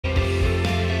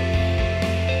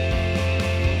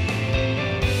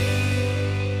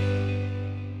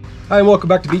Hi and welcome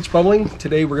back to Beach Bubbling.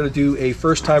 Today we're going to do a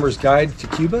first timer's guide to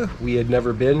Cuba. We had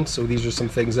never been, so these are some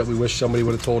things that we wish somebody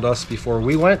would have told us before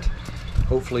we went.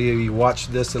 Hopefully if you watch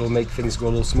this, it'll make things go a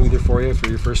little smoother for you for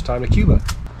your first time to Cuba.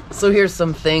 So here's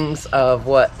some things of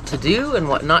what to do and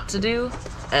what not to do,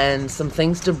 and some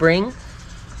things to bring,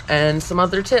 and some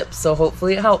other tips, so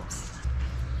hopefully it helps.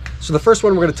 So the first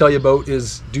one we're going to tell you about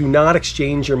is do not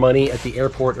exchange your money at the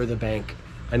airport or the bank.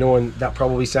 I know that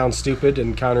probably sounds stupid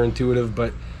and counterintuitive,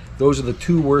 but those are the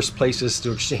two worst places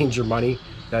to exchange your money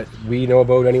that we know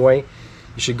about anyway.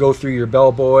 You should go through your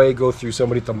bellboy, go through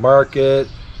somebody at the market.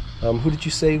 Who did you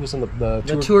say was on the tour?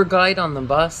 The tour guide on the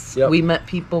bus. Yep. We met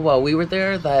people while we were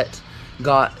there that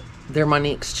got their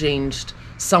money exchanged,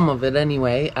 some of it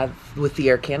anyway, with the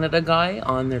Air Canada guy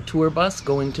on their tour bus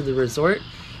going to the resort.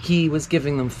 He was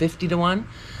giving them 50 to 1.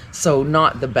 So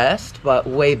not the best, but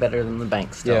way better than the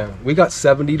bank still. Yeah, we got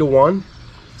 70 to 1.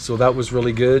 So that was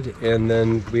really good, and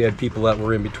then we had people that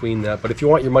were in between that. But if you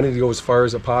want your money to go as far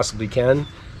as it possibly can,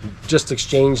 just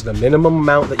exchange the minimum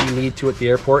amount that you need to at the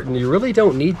airport, and you really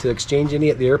don't need to exchange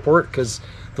any at the airport because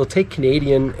they'll take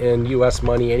Canadian and US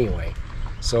money anyway.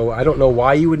 So I don't know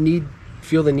why you would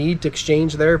feel the need to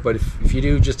exchange there, but if you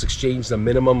do, just exchange the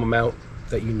minimum amount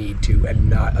that you need to and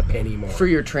not a penny more. For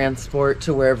your transport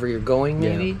to wherever you're going,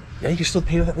 maybe? Yeah, you can still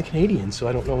pay with that in the Canadian, so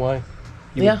I don't know why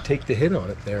you would take the hit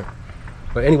on it there.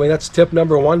 But anyway, that's tip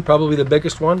number one, probably the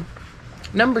biggest one.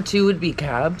 Number two would be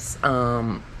cabs.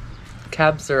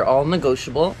 Cabs are all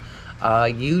negotiable.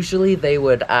 Usually they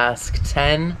would ask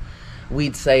 10.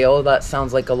 We'd say, oh, that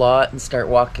sounds like a lot, and start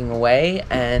walking away,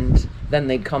 and then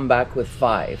they'd come back with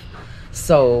 5.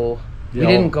 So we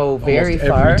didn't go very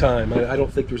far. Every time. I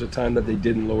don't think there was a time that they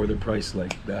didn't lower their price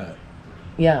like that.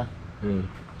 Yeah.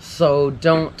 So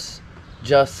don't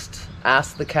just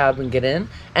ask the cab and get in,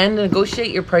 and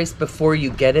negotiate your price before you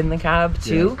get in the cab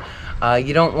too.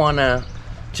 You don't want to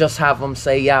just have them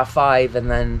say 5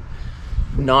 and then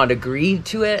not agree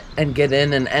to it and get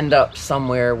in and end up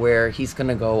somewhere where he's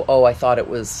gonna go, oh, I thought it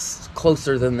was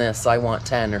closer than this, I want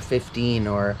 10 or 15.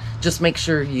 Or just make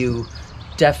sure you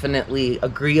definitely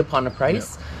agree upon a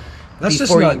price. That's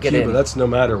just not Cuba. That's no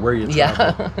matter where you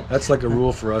travel. That's like a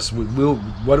rule for us.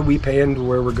 What are we paying to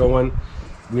where we're going?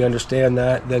 We understand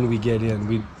that, then we get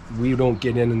in. We don't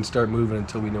get in and start moving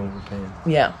until we know what we're paying.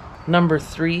 Yeah. Number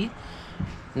 3,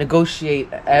 negotiate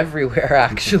everywhere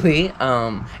actually,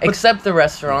 except the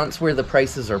restaurants where the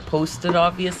prices are posted,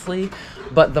 obviously.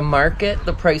 But the market,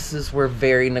 the prices were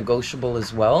very negotiable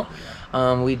as well.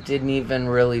 We didn't even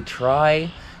really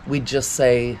try. We'd just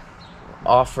say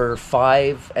offer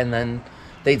 5, and then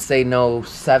they'd say no,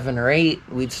 7 or 8.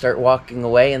 We'd start walking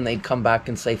away, and they'd come back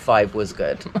and say 5 was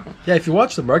good. Yeah, if you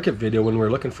watch the market video when we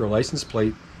were looking for a license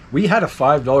plate, we had a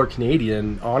 $5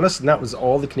 Canadian on us, and that was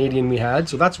all the Canadian we had.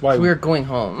 So that's why we were going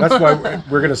home. That's why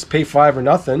we're going to pay 5 or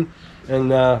nothing, and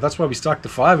that's why we stuck to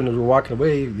 5. And as we're walking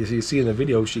away, you see in the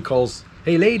video, she calls,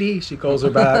 "Hey lady," she calls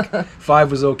her back. 5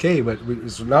 was okay, but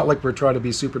it's not like we're trying to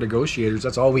be super negotiators.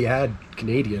 That's all we had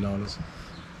Canadian on us.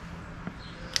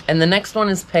 And the next one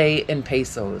is pay in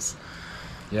pesos.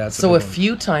 Yeah. So a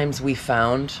few times we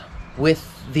found with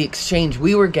the exchange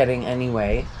we were getting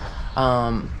anyway,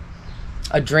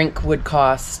 a drink would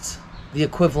cost the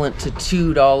equivalent to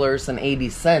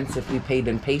 $2.80 if we paid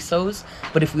in pesos.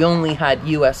 But if we only had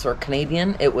US or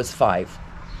Canadian, it was 5.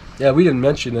 Yeah, we didn't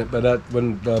mention it, but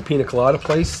when the Pina Colada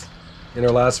place in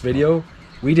our last video,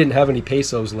 we didn't have any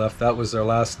pesos left. That was our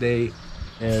last day.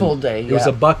 And full day. It was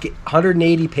a bucket,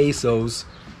 180 pesos.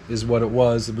 Is what it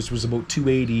was, which was about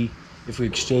 $2.80 if we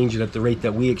exchange it at the rate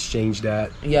that we exchanged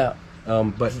at. Yeah.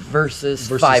 But versus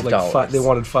 $5. Like they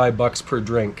wanted $5 per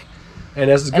drink, and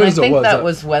as good as it was, I think that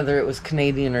was whether it was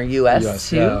Canadian or US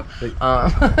too,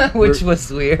 which was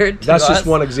weird. That's just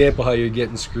one example how you're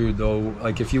getting screwed, though.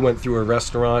 Like if you went through a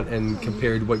restaurant and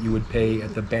compared what you would pay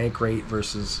at the bank rate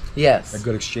versus a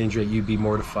good exchange rate, you'd be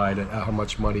mortified at how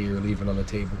much money you're leaving on the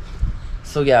table.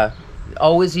 So yeah.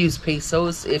 Always use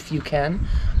pesos if you can,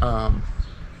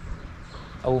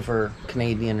 over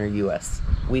Canadian or US,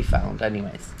 we found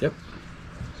anyways. Yep.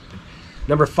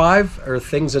 Number 5 are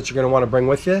things that you're going to want to bring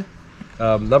with you.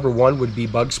 Number 1 would be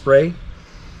bug spray.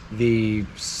 The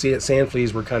sand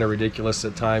fleas were kind of ridiculous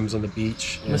at times on the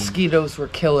beach. Mosquitoes were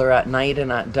killer at night and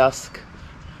at dusk.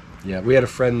 Yeah, we had a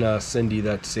friend, Cindy,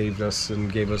 that saved us and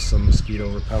gave us some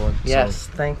mosquito repellent. Yes,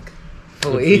 so. thank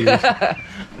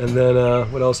And then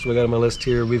what else do we got on my list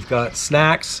here? We've got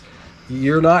snacks.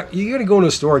 You're going to go into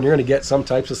a store and you're going to get some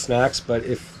types of snacks, but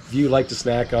if you like to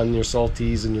snack on your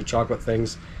salties and your chocolate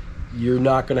things, you're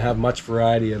not going to have much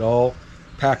variety at all.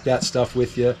 Pack that stuff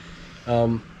with you.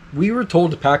 We were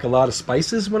told to pack a lot of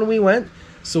spices when we went,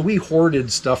 So we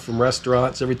hoarded stuff from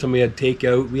restaurants. Every time we had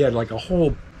takeout, we had like a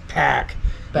whole pack,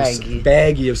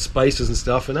 baggie of spices and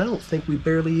stuff, and I don't think we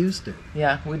barely used it.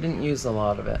 Yeah, we didn't use a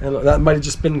lot of it. And that might have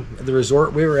just been the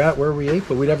resort we were at where we ate,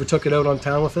 but we never took it out on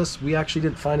town with us. We actually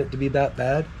didn't find it to be that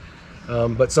bad.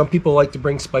 But some people like to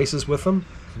bring spices with them.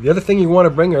 The other thing you want to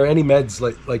bring are any meds,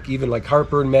 like even like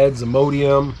heartburn meds,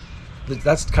 Imodium.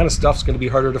 That's kind of stuff's going to be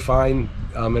harder to find,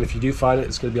 and if you do find it,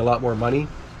 it's going to be a lot more money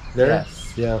there.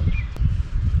 Yes. Yeah.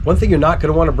 One thing you're not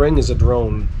going to want to bring is a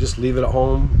drone. Just leave it at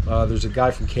home. There's a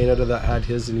guy from Canada that had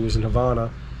his, and he was in Havana,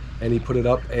 and he put it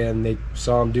up, and they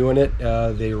saw him doing it.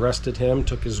 They arrested him,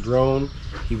 took his drone.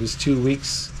 He was 2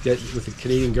 weeks with the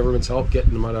Canadian government's help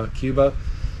getting him out of Cuba.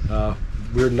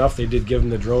 Weird enough, they did give him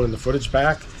the drone and the footage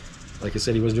back. Like I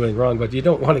said, he wasn't doing anything wrong, but you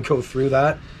don't want to go through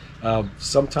that.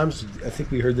 Sometimes, I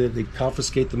think we heard that they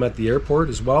confiscate them at the airport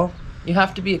as well. You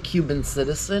have to be a Cuban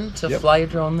citizen to fly a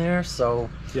drone there, so...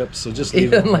 Yep, so just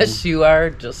leave it unless you are,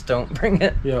 just don't bring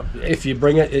it. Yeah, if you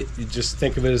bring it, you just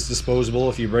think of it as disposable.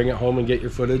 If you bring it home and get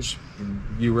your footage,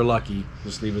 you were lucky.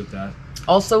 Just leave it at that.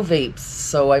 Also vapes.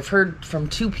 So I've heard from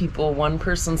 2 people. One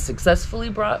person successfully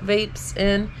brought vapes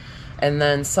in, and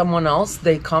then someone else,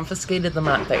 they confiscated them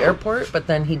at the airport, but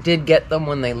then he did get them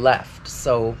when they left.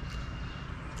 So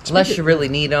unless you really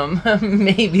need them,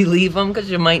 maybe leave them,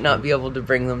 because you might not be able to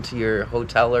bring them to your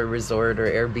hotel or resort or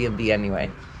Airbnb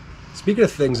anyway. Speaking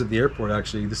of things at the airport,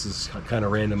 actually, this is kind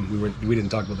of random. We didn't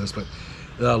talk about this,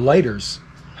 but lighters.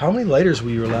 How many lighters were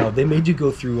you allowed? They made you go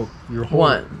through your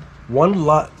whole one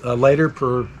lighter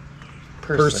per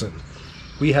person.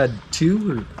 We had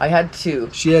 2. I had 2.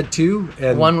 She had 2,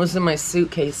 and one was in my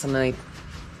suitcase, and I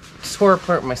tore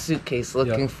apart my suitcase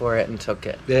looking for it and took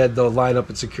it. They had the lineup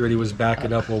and security was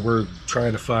backing up while we're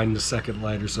trying to find the second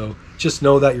lighter. So just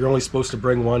know that you're only supposed to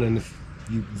bring one, and if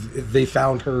they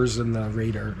found hers in the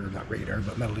radar, or not radar,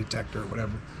 but metal detector or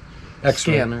whatever.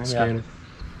 Scanner.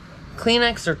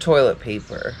 Kleenex or toilet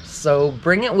paper. So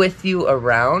bring it with you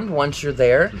around once you're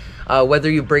there. Whether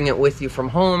you bring it with you from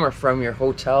home or from your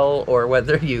hotel, or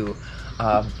whether you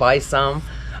buy some.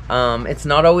 It's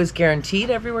not always guaranteed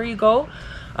everywhere you go.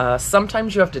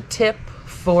 Sometimes you have to tip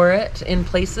for it in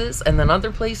places, and then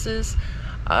other places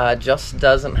just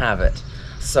doesn't have it.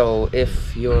 So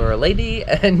if you're a lady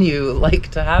and you like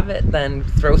to have it, then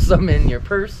throw some in your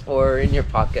purse or in your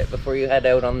pocket before you head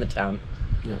out on the town.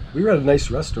 Yeah, we were at a nice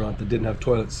restaurant that didn't have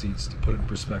toilet seats, to put it in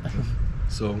perspective.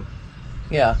 So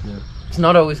yeah. It's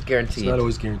not always guaranteed. It's not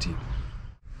always guaranteed.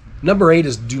 Number 8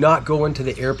 is do not go into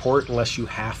the airport unless you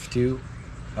have to.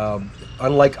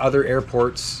 Unlike other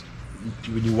airports,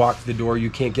 when you walk through the door,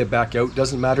 you can't get back out.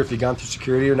 Doesn't matter if you've gone through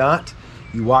security or not.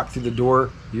 You walk through the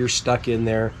door, you're stuck in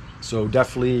there. So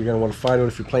definitely you're going to want to find out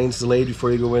if your plane's delayed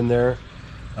before you go in there.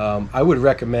 I would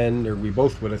recommend, or we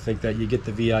both would, I think, that you get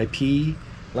the VIP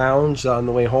lounge on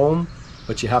the way home,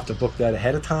 but you have to book that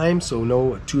ahead of time.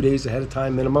 So 2 days ahead of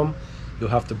time minimum. You'll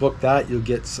have to book that. You'll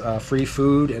get free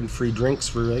food and free drinks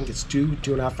for, I think it's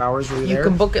 2.5 hours when you're there. You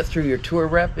can book it through your tour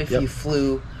rep if you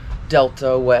flew Delta,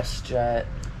 WestJet,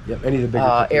 any of the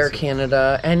bigger Air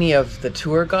Canada, any of the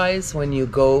tour guys. When you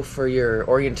go for your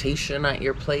orientation at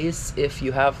your place, if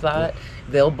you have that,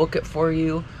 they'll book it for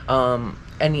you.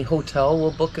 Any hotel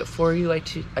will book it for you, I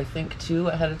think, too,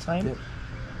 ahead of time.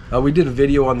 We did a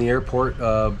video on the airport.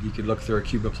 You could look through our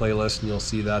Cuba playlist and you'll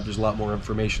see that. There's a lot more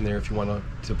information there if you want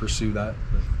to pursue that.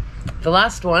 The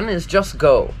last one is just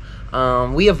go.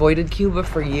 We avoided Cuba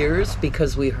for years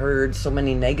because we heard so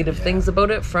many negative things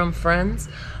about it from friends.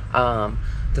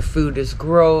 The food is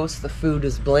gross. The food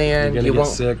is bland. You're gonna get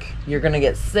sick. You're gonna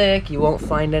get sick. You won't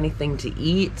find anything to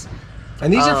eat.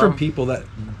 And these are from people that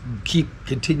keep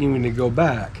continuing to go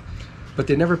back, but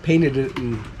they never painted it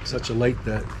in such a light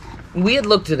that. We had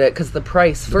looked at it because the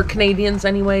price for Canadians,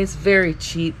 anyways, very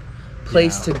cheap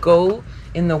place to go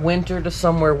in the winter to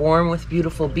somewhere warm with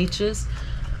beautiful beaches.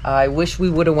 I wish we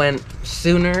would have went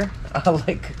sooner,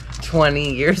 like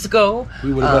 20 years ago.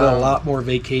 We would have done a lot more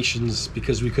vacations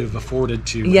because we could have afforded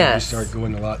to. Yes. We start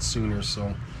going a lot sooner.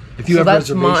 So if you have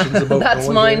reservations about that's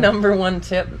going my there, number one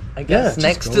tip, I guess,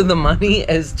 next to the money,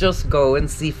 is just go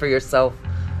and see for yourself.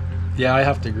 Yeah, I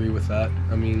have to agree with that.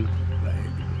 I mean,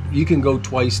 you can go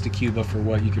twice to Cuba for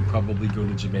what you could probably go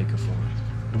to Jamaica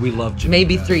for. We love Jamaica.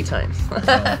 Maybe 3 times.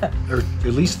 Or at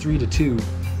least 3 to 2.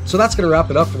 So that's going to wrap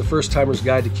it up for the First Timer's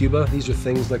Guide to Cuba. These are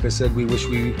things, like I said, we wish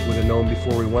we would have known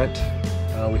before we went.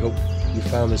 We hope you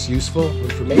found this useful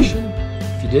information.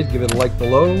 If you did, give it a like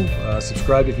below.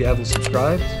 Subscribe if you haven't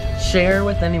subscribed. Share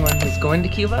with anyone who's going to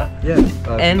Cuba. Yeah.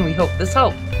 And we hope this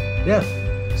helped. Yeah.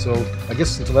 So I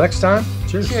guess until the next time,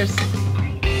 cheers. Cheers.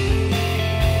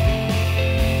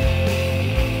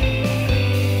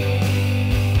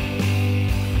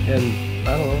 And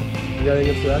I don't know. You got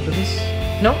anything to add to this?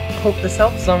 No, hope this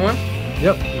helps someone.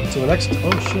 Yep. Until the next.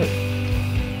 Oh shit.